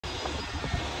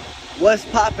What's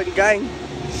poppin', gang?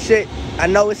 Shit, I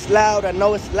know it's loud,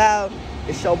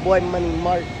 It's your boy Money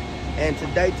Mark. And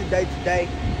today,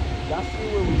 y'all see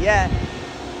where we at?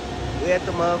 We at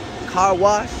the car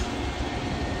wash.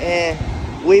 And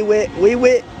we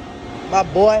with my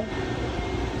boy,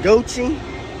 Gucci.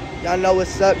 Y'all know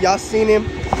what's up. Y'all seen him.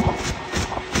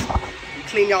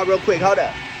 Clean y'all real quick, hold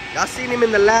up. Y'all seen him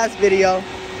in the last video,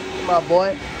 my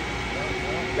boy.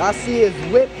 Y'all see his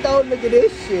whip though? Look at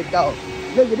this shit though.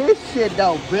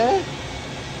 Bruh.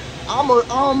 I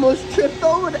almost tripped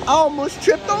over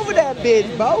that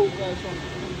bitch, bro.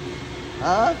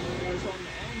 Huh?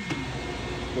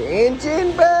 The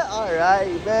engine, bruh?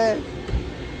 Alright, man.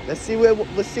 Let's see what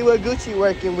Gucci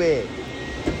working with.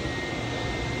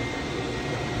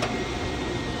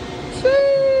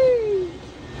 Jeez.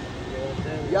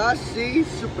 Y'all see?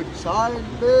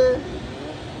 Supercharged, man.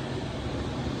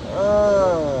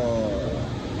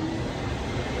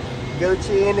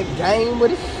 Gucci in the game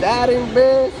with a Saturn,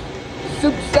 bitch.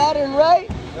 Super Saturn, right?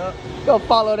 Yep. Go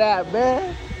follow that,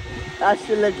 man. That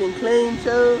shit looking clean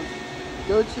too.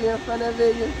 Gucci in front of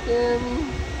it, you feel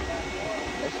me?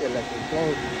 That shit looking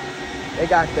clean. You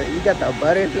got the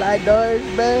butterfly doors,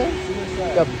 man.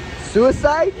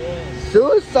 Suicide? Yeah.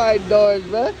 Suicide doors,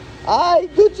 man. Alright,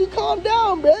 Gucci, calm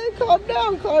down, man. Calm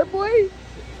down, car boy.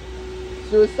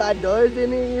 Suicide doors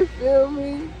in it, you feel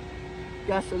me?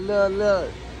 Got some little.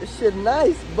 This shit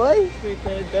nice, boy. Shit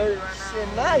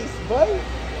nice, boy.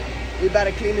 We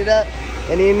better clean it up.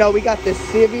 And you know, we got the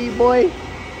Civic, boy.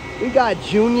 We got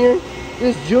Junior.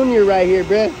 This Junior right here,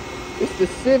 bruh. It's the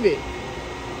Civic.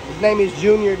 His name is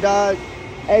Junior, dog.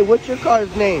 Hey, what's your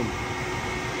car's name?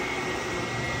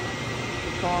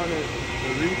 We're calling it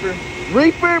the Reaper.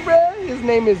 Reaper, bruh. His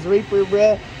name is Reaper,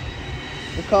 bruh.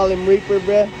 We call him Reaper,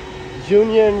 bruh.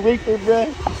 Junior and Reaper,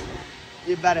 bruh.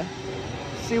 You better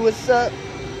see what's up.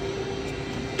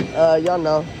 Y'all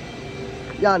know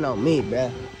me,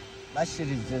 bruh. My shit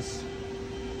is just,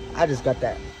 I just got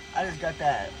that.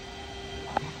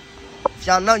 If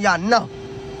y'all know.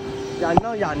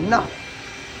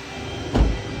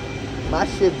 My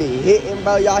shit be hitting,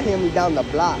 bro. Y'all hear me down the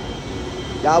block.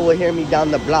 Y'all will hear me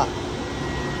down the block.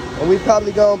 And we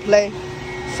probably gonna play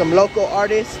some local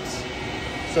artists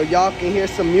so y'all can hear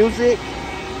some music.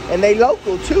 And they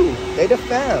local too. They the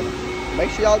fam. Make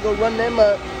sure y'all go run them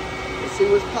up and see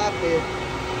what's poppin'.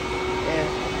 And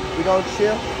we gonna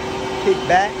chill, kick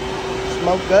back,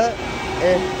 smoke up,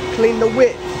 and clean the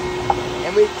whips.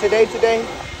 And today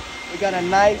we got a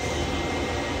nice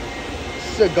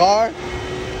cigar,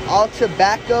 all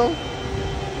tobacco,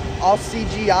 all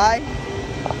CGI.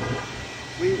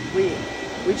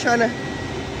 We tryna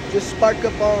just spark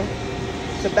up on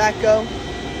tobacco,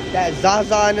 that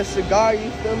Zaza in the cigar, you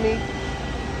feel me?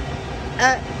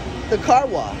 At the car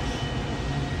wash.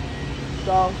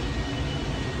 So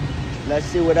let's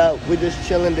see what up. We're just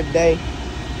chilling today.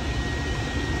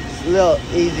 It's a little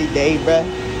easy day, bruh.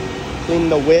 Cleaning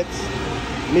the whips.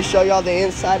 Let me show y'all the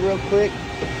inside real quick.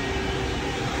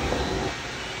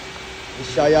 Let me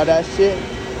show y'all that shit.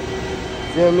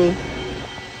 Feel me?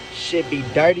 Shit be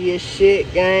dirty as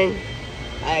shit, gang.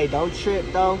 Hey, don't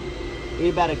trip though.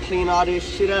 We better clean all this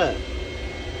shit up.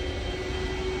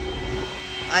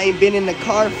 I ain't been in the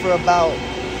car for about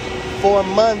 4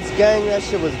 months, gang. That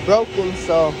shit was broken,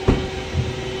 so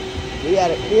we had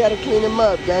to clean him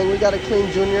up, gang. We gotta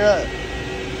clean Junior up.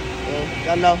 Yeah,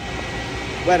 y'all know.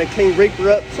 We gotta clean Reaper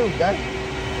up too, gang.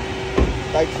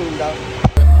 Stay tuned, dog.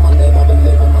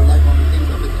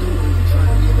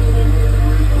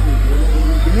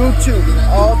 YouTube,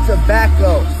 all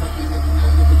tobacco.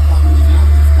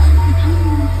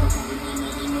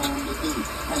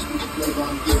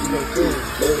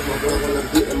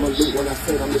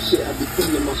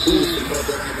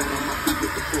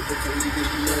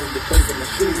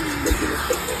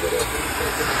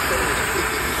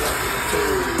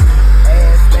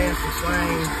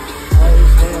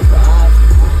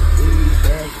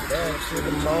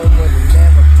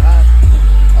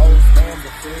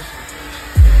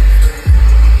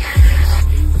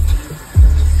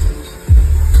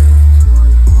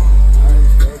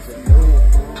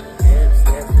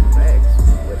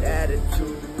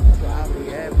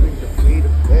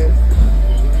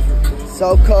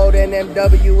 So cold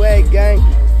NMWA, gang.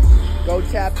 Go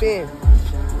tap in.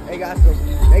 They got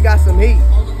some heat.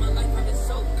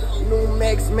 New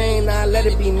Mex, man, I let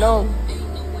it be known.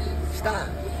 Stop.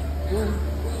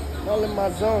 All in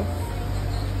my zone.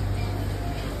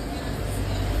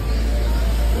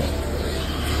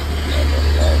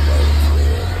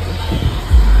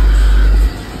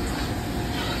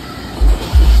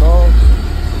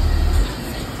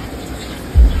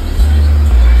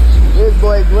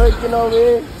 boy lurking over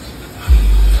here.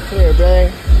 Here,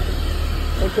 man.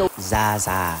 Take your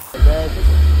Zaza.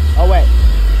 Oh, wait.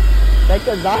 Take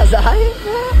the Zaza here,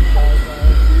 man.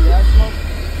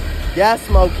 Gas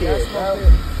smoke here.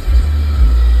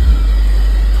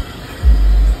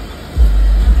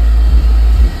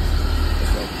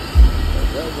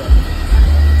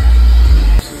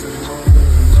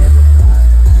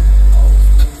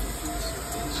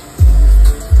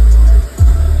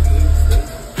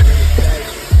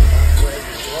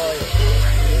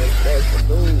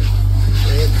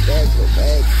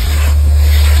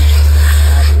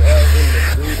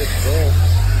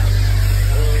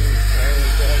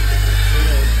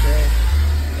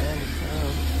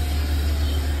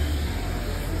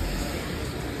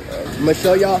 I'm gonna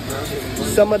show y'all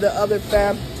some of the other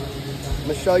fam. I'm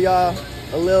gonna show y'all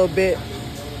a little bit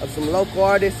of some local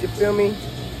artists, you feel me?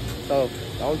 So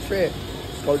don't trip,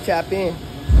 just go tap in.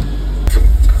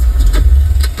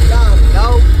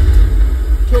 Dope,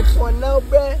 2.0,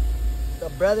 bruh. The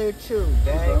brother too,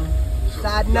 gang.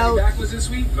 Side note. Backwards this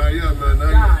week? Not yet, man.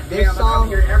 Not God yet. damn, I'm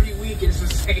here every week. It's the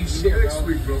same shit, bro. Next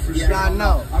week, bro. For Yeah, sure. I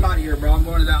know. I'm out of here, bro. I'm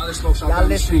going to the other smoke shop. Y'all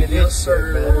listen to this shit,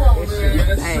 bro. This shit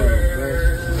is bang, bro.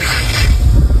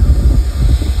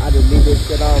 I just leave this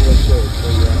shit on real quick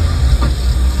for y'all.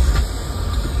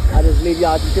 I just leave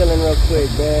y'all chilling real quick,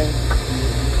 man.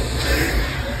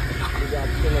 Leave y'all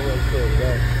chilling real quick,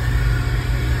 man.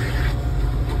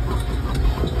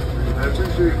 I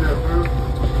appreciate that, bro.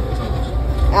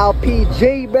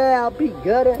 LPG, bro. LP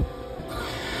Gutter.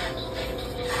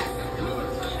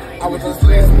 I was just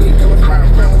last week. I was trying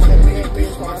to film some big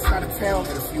things on my side of town.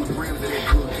 Had a few grams of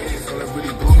that blue gas, so that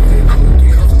really broke me. That blue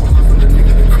gas. I'm a hustle, the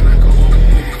nigga that till I go home.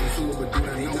 Niggas pursue it, but do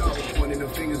not know. Pointing them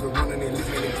fingers and running and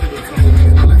listening to the tongue.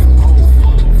 Feeling like some hoes.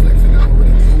 Flexing, I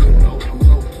already do it, though. I'm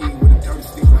low key with a dirty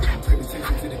stick. Like I'm paying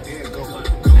attention to the dead go.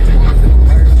 Couple bars in the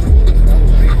bird. I'm on the block, so we can go. I'm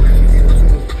getting bread like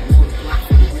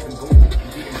a coach do.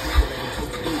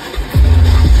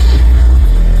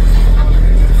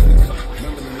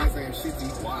 Remember the life I am shitty.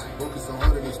 Why? Working so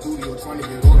hard in the studio trying to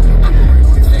get on. My people right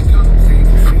on it. Same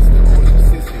consistent, always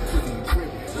consistent. Quickly you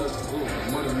tripping.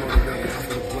 Money motivated. I'm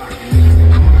for the block. Niggas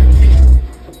ain't all I care.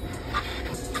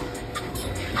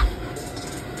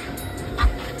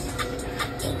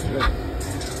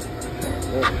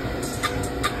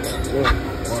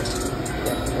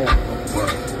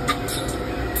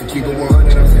 To keep it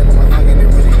 100, I said on my tongue and it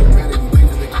really don't matter. You think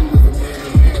that cool as a man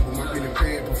and mad, but my pen and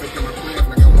pad, perfecting my craft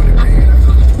like I want it bad. I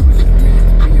told her to push it, man.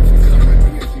 She said I'm my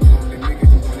DM, she called me nigga,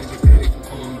 she wanted to get it. She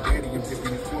calling me daddy, I'm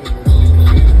dipping his phone, but really the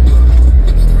shit.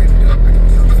 Straight up, I can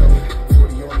tell so.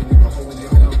 40 on me, nigga, holding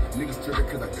your own. Niggas tripping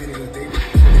cause I been in his daily.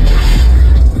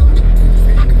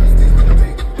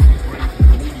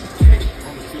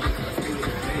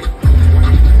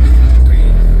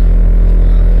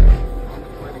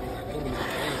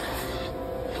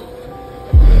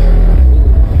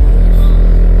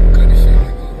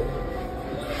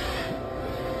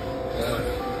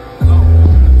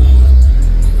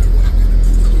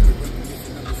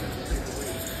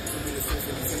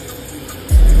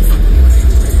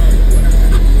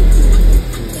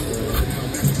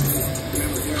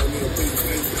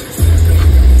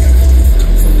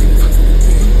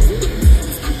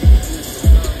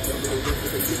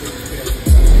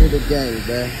 The gang,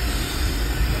 bruh.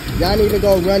 Y'all need to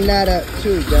go run that up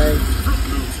too, gang.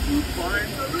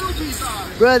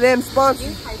 Bruh, them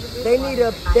sponsors, they need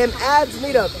to, them ads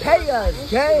need to pay us,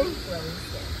 gang.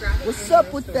 What's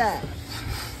up with that?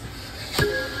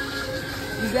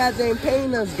 These ads ain't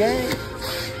paying us, gang.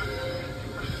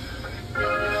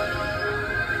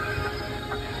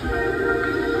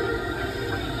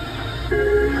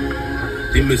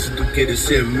 Dime si tú quieres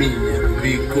ser mía,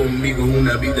 vivir conmigo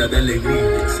una vida de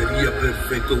alegría. Sería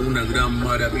perfecto, una gran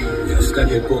maravilla.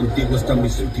 Estaría contigo hasta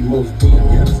mis últimos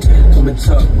días. Come and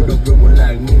talk with a real one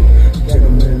like me.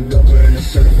 Gentleman, lover, and a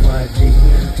certified G.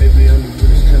 Baby, I'm the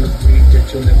realest kind of breed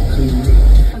that you'll never clean me.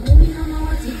 I really don't know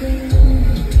what to do.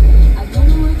 I don't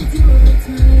know what to do with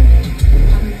me.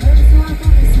 I'm hurt, so I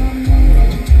focus on me.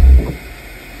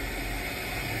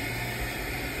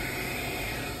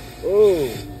 Ooh.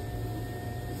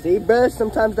 See, bruh,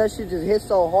 sometimes that shit just hits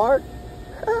so hard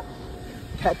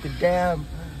that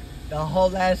the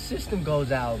whole ass system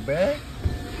goes out, bruh.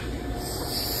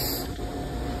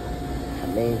 I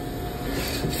mean,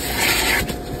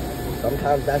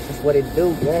 sometimes that's just what it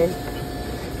do, man.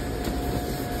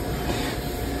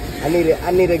 I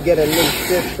need to get a new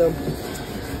system.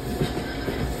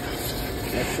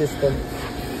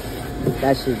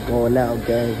 That shit's going out,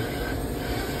 gang.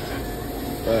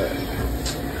 But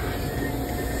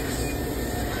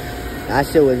that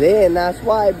shit was in, that's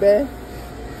why, man.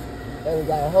 Then we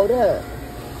gotta hold up.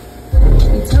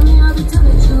 You tell me all the time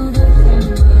that you're a good friend,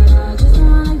 but I just don't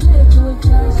wanna get to it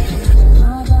cause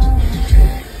my bad.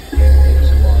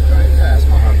 She walked right past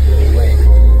my heart flew away.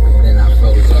 Then I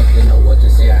froze up, didn't know what to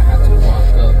say. I had to walk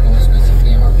up, go and spend some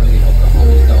game. I really hope the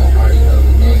homies don't already know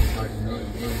the name.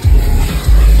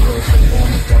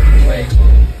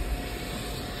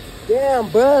 Damn,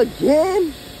 bro,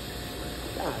 again?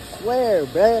 I swear,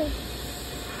 bro.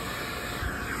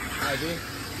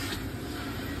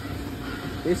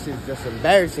 This is just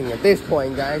embarrassing at this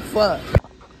point, guys. Fuck.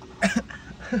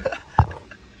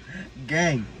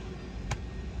 Gang.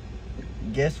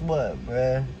 Guess what,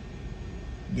 bruh?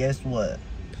 Guess what?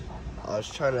 I was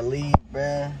trying to leave,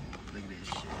 bruh. Look at this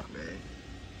shit,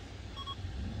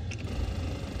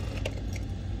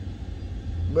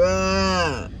 bruh.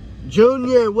 Bruh.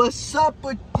 Junior, what's up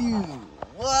with you?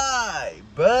 Why,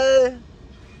 bruh?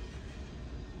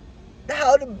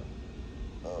 How the...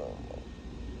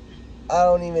 I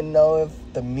don't even know if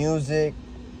the music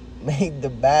made the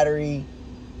battery.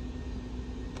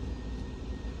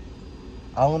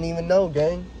 I don't even know,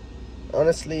 gang.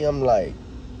 Honestly, I'm like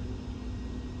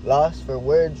lost for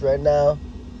words right now.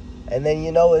 And then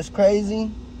you know what's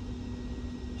crazy?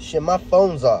 Shit, my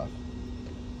phone's off.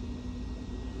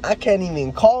 I can't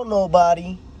even call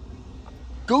nobody.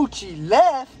 Gucci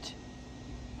left.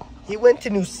 He went to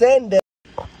New Senda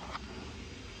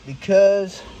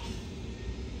because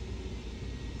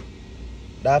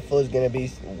that fool's gonna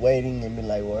be waiting and be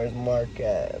like, where's Mark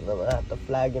at? And I'm gonna have to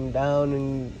flag him down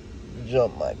and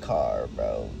jump my car,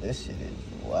 bro. This shit is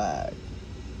whack.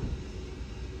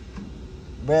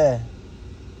 Bruh.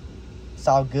 It's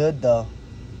all good though.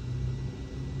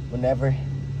 Whenever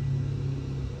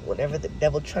the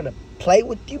devil trying to play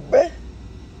with you, bruh,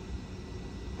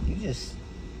 you just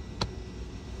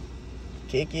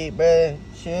kick it, bruh.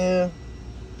 Chill.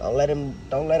 Don't let him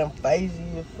phase you,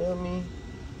 you feel me?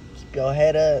 Keep your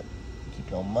head up.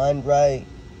 Keep your mind right.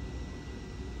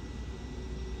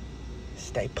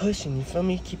 Stay pushing, you feel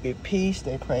me? Keep it peace.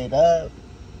 Stay prayed up.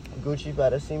 Gucci about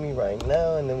to see me right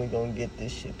now, and then we gonna get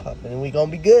this shit popping, and we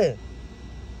gonna be good.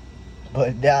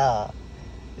 But nah,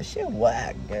 this shit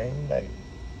whack, gang. Like,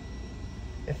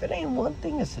 if it ain't one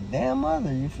thing, it's a damn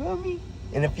other, you feel me?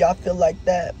 And if y'all feel like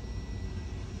that,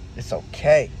 it's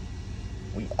okay.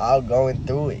 We all going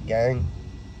through it, gang.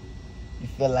 You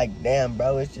feel like, damn,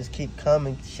 bro, it just keep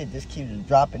coming. Shit just keeps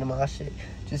dropping in my shit.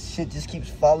 Shit just keeps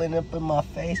falling up in my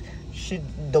face. Shit,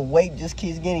 the weight just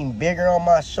keeps getting bigger on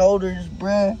my shoulders,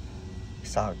 bruh.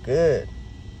 It's all good.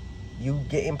 You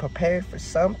getting prepared for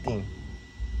something.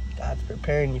 God's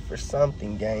preparing you for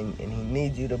something, gang. And he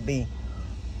needs you to be,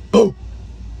 boom,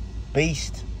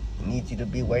 beast. He needs you to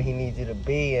be where he needs you to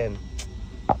be. And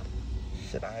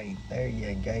shit, I ain't there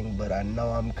yet, gang. But I know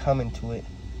I'm coming to it.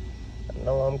 I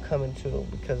know I'm coming to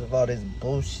it because of all this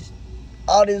bullshit.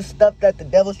 All this stuff that the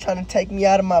devil's trying to take me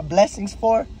out of my blessings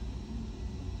for.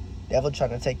 Devil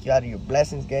trying to take you out of your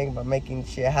blessings, gang, by making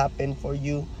shit happen for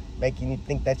you. Making you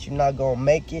think that you're not going to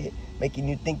make it. Making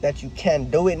you think that you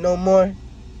can't do it no more.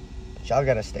 But y'all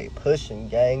got to stay pushing,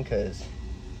 gang, because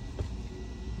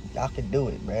y'all can do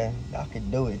it, man. Y'all can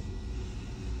do it.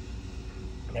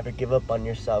 Never give up on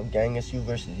yourself, gang. It's you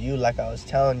versus you, like I was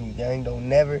telling you, gang. Don't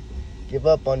never give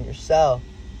up on yourself.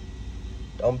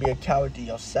 Don't be a coward to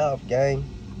yourself, gang.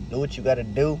 Do what you got to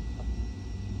do.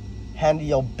 Handle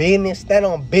your business. Stand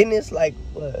on business like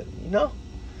what, you know?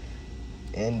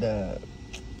 And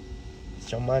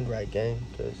it's your mind right, gang,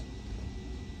 because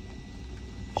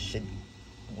shit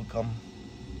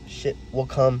will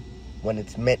come when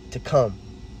it's meant to come.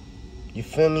 You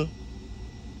feel me?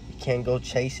 You can't go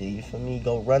chase it. You feel me?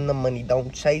 Go run the money.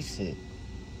 Don't chase it.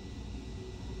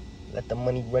 Let the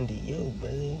money run to you,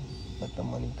 brother. Let the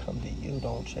money come to you.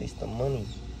 Don't chase the money.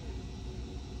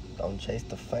 Don't chase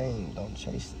the fame. Don't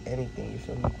chase anything. You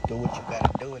feel me? Do what you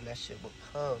gotta do and that shit will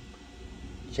come.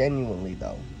 Genuinely,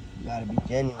 though. You gotta be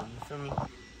genuine. You feel me?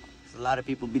 'Cause a lot of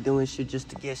people be doing shit just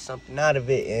to get something out of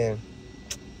it. And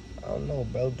I don't know,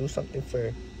 bro. Do something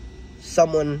for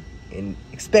someone and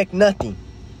expect nothing.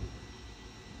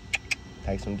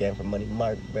 Take some game for Money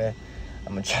Mark, bruh.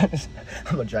 I'm gonna try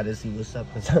to see what's up.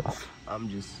 I'm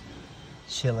just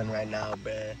chilling right now,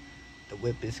 bruh. The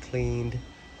whip is cleaned.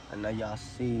 I know y'all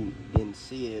didn't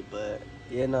see it, but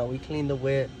yeah, no, we cleaned the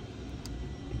whip.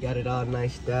 We got it all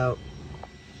niced out.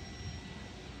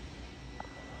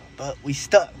 But we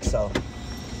stuck, so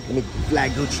let me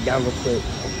flag Gucci down real quick.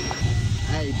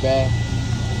 Hey, bruh.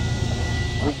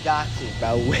 We got it,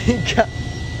 bro.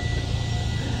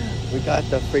 We got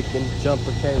the freaking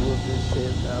jumper cables and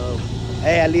shit, bro.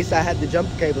 Hey, at least I had the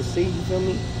jumper cable. See, you feel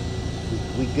me?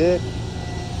 We good?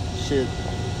 Shit.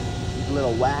 a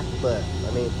little whack, but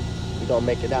I mean, we gonna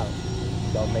make it out.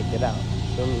 We gonna make it out.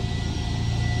 Feel me?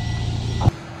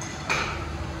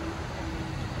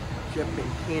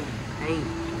 Dripping candy paint,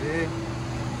 man.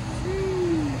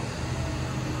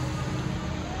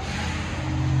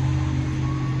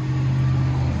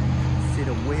 See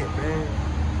the wet, man.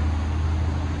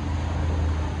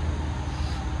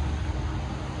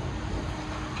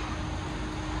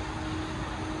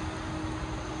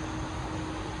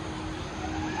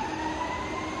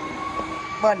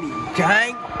 Money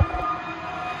gang.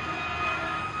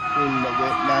 In the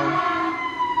wet now.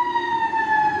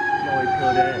 No, we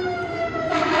killed that.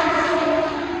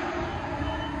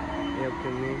 Yep, to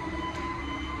me.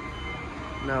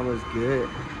 That was good.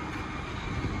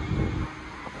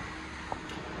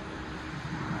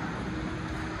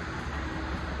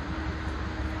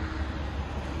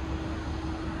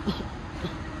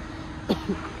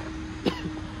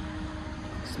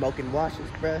 Smoking washes,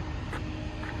 bruh.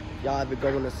 Y'all ever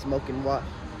go on a smoking wash?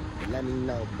 Let me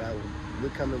know, bro. We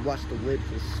come and watch the whips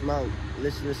and smoke.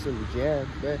 Listen to some jazz,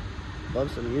 bruh.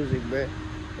 Bump some music, bruh.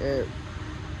 And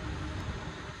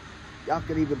y'all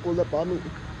could even pull up on me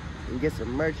and get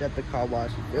some merch at the car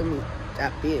wash. You feel me?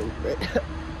 Tap in, bruh.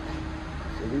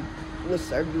 So we'll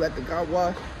serve you at the car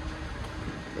wash.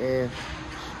 And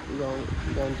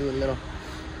we're gonna do a little.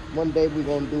 One day we're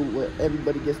gonna do where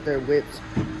everybody gets their whips.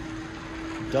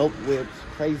 Dope whips,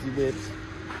 crazy whips,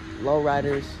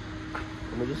 lowriders,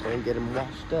 and we're just gonna get them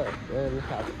washed up. Man, look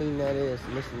how clean that is.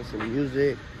 Listen to some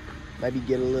music, maybe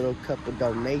get a little couple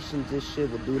donations and shit.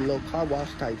 We'll do a little car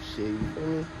wash type shit, you feel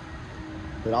me?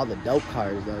 But all the dope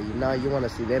cars though, you know, you wanna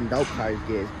see them dope cars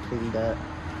get cleaned up.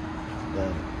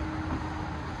 But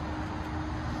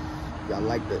y'all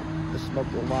like the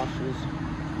smoking washes,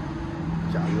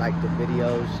 y'all like the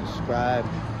videos, subscribe,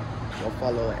 go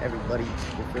follow everybody,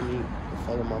 you feel me?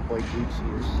 Follow my boy Gucci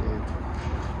and shit.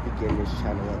 Be getting this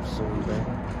channel up soon, man.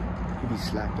 He be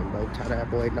slacking, bro. Tell that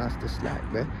boy not to slack,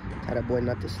 bro. Tell that boy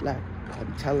not to slack. I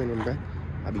be telling him, bro.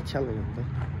 I be telling him, bro.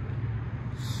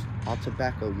 All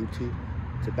tobacco, YouTube.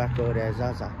 Tobacco that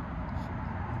Zaza.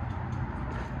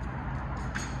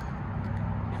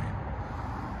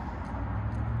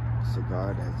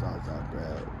 Cigar that Zaza,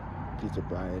 bro. Pizza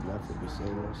Brian, nothing be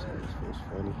saying no sense. It's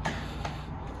funny.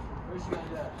 First you gotta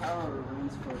do that power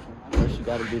rinse first. First you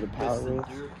gotta do the power rinse.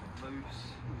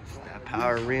 That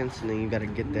power rinse, and then you gotta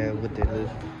get that with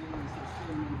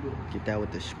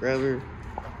the scrubber.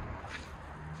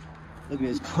 Look at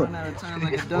this coin. Run out of time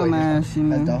like a dumbass, you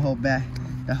know. That's the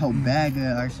whole bag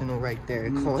of arsenal right there.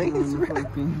 Coins. He's ready.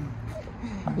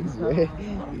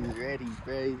 He's ready,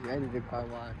 bro. He's ready to car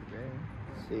wash, bro.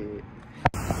 Shit.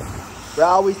 Bro, I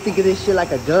always think of this shit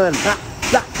like a gun. Blah,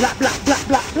 blah, blah, blah, blah,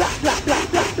 blah, blah, blah, blah,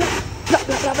 blah, blah,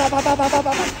 blah, blah, blah, blah, blah, blah, blah,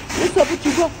 blah. What's up with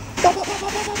you, bro? Blah, blah, blah,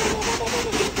 blah, blah, blah, blah, blah,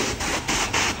 blah.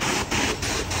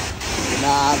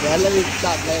 Nah, bro, let me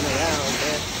stop playing around,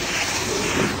 man.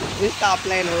 Just stop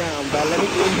playing around, bro. Let me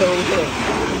get over here.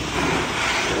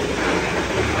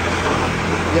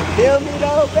 You feel me,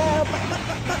 though, bro?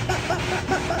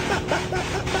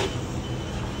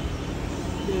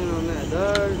 Get in on that,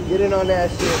 dog. Get in on that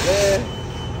shit, man.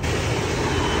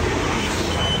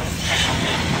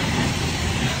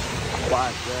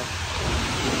 Watch, man.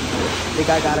 I think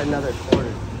I got another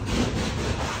quarter.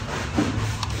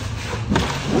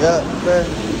 Yeah, man.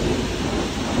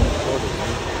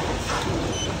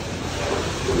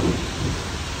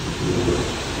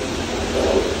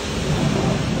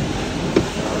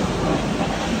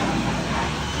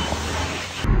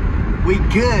 We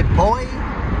good, boy.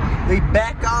 We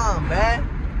back on, man.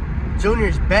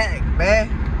 Junior's back, man.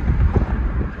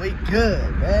 We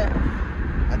good, man.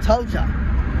 I told y'all.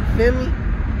 Feel me?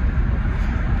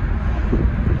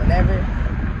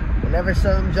 Whenever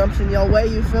something jumps in your way,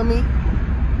 you feel me?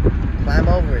 Climb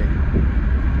over it.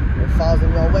 If it falls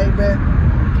in your way, bruh,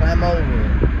 climb over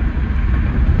it.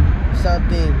 If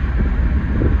something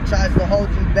tries to hold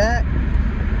you back,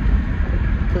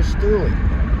 push through it.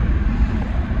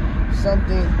 If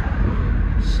something,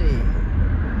 shit,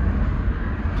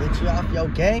 get you off your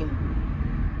game,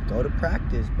 go to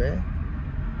practice, bruh.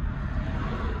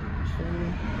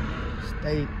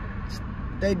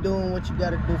 Stay doing what you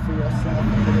gotta do for yourself,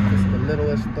 even if it's the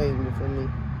littlest thing, you feel me?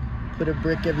 Put a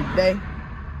brick every day,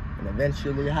 and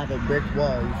eventually you have a brick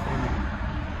wall, you feel me?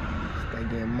 Stay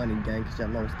getting money, gang, cause y'all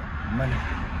know it's the money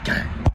gang.